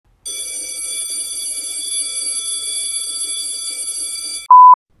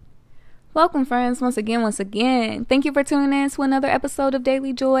Welcome, friends, once again. Thank you for tuning in to another episode of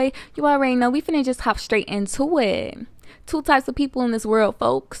Daily Joy. You already know we finna just hop straight into it. Two types of people in this world,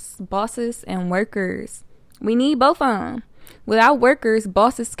 folks: bosses and workers. We need both of them. Without workers,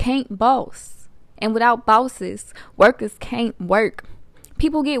 bosses can't boss. And without bosses, workers can't work.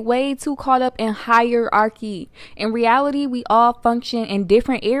 People get way too caught up in hierarchy. In reality, we all function in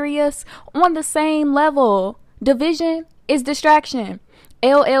different areas on the same level. Division is distraction.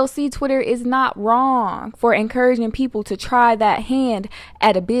 LLC Twitter is not wrong for encouraging people to try that hand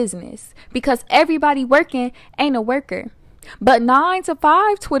at a business because everybody working ain't a worker. But 9 to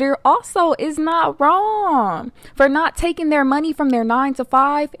 5 Twitter also is not wrong for not taking their money from their 9 to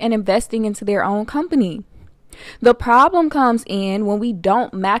 5 and investing into their own company. The problem comes in when we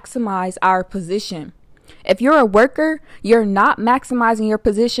don't maximize our position. If you're a worker, you're not maximizing your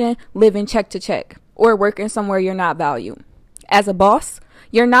position living check to check or working somewhere you're not valued. As a boss,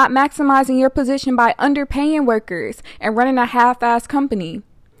 you're not maximizing your position by underpaying workers and running a half-assed company.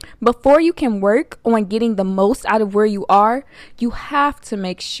 Before you can work on getting the most out of where you are, you have to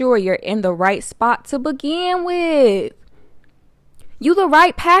make sure you're in the right spot to begin with. You the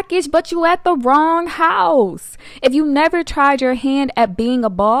right package, but you at the wrong house. If you never tried your hand at being a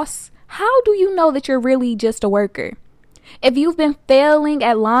boss, how do you know that you're really just a worker? If you've been failing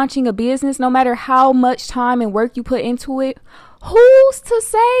at launching a business, no matter how much time and work you put into it, who's to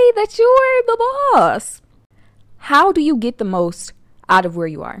say that you're the boss? How do you get the most out of where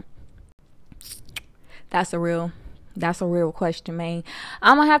you are? That's a real question, man.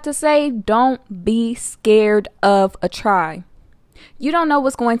 I'm gonna have to say, don't be scared of a try. You don't know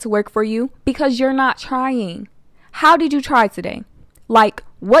what's going to work for you because you're not trying. How did you try today? Like,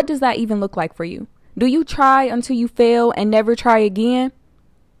 what does that even look like for you? Do you try until you fail and never try again?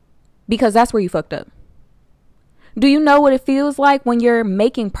 Because that's where you fucked up. Do you know what it feels like when you're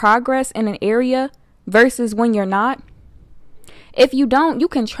making progress in an area versus when you're not? If you don't, you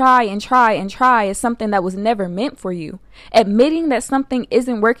can try as something that was never meant for you. Admitting that something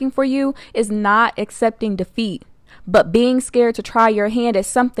isn't working for you is not accepting defeat. But being scared to try your hand at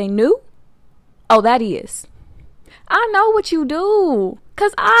something new? Oh, that is. I know what you do,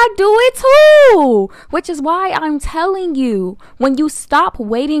 because I do it too, which is why I'm telling you, when you stop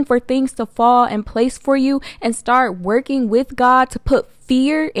waiting for things to fall in place for you and start working with God to put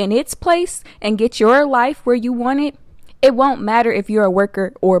fear in its place and get your life where you want it, it won't matter if you're a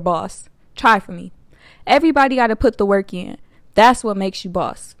worker or a boss. Try for me. Everybody got to put the work in. That's what makes you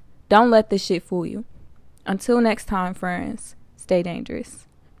boss. Don't let this shit fool you. Until next time, friends, stay dangerous.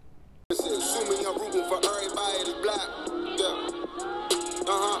 Assuming I'm rooting for everybody that's black.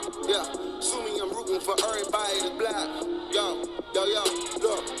 Assuming I'm rooting for everybody that's black. Look.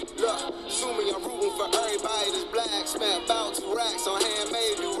 Assuming I'm rooting for everybody that's black. Spent about 2 racks on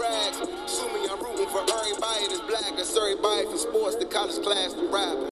handmade new rags. Assuming I'm rooting for everybody that's black. That's everybody from sports to college class to rap.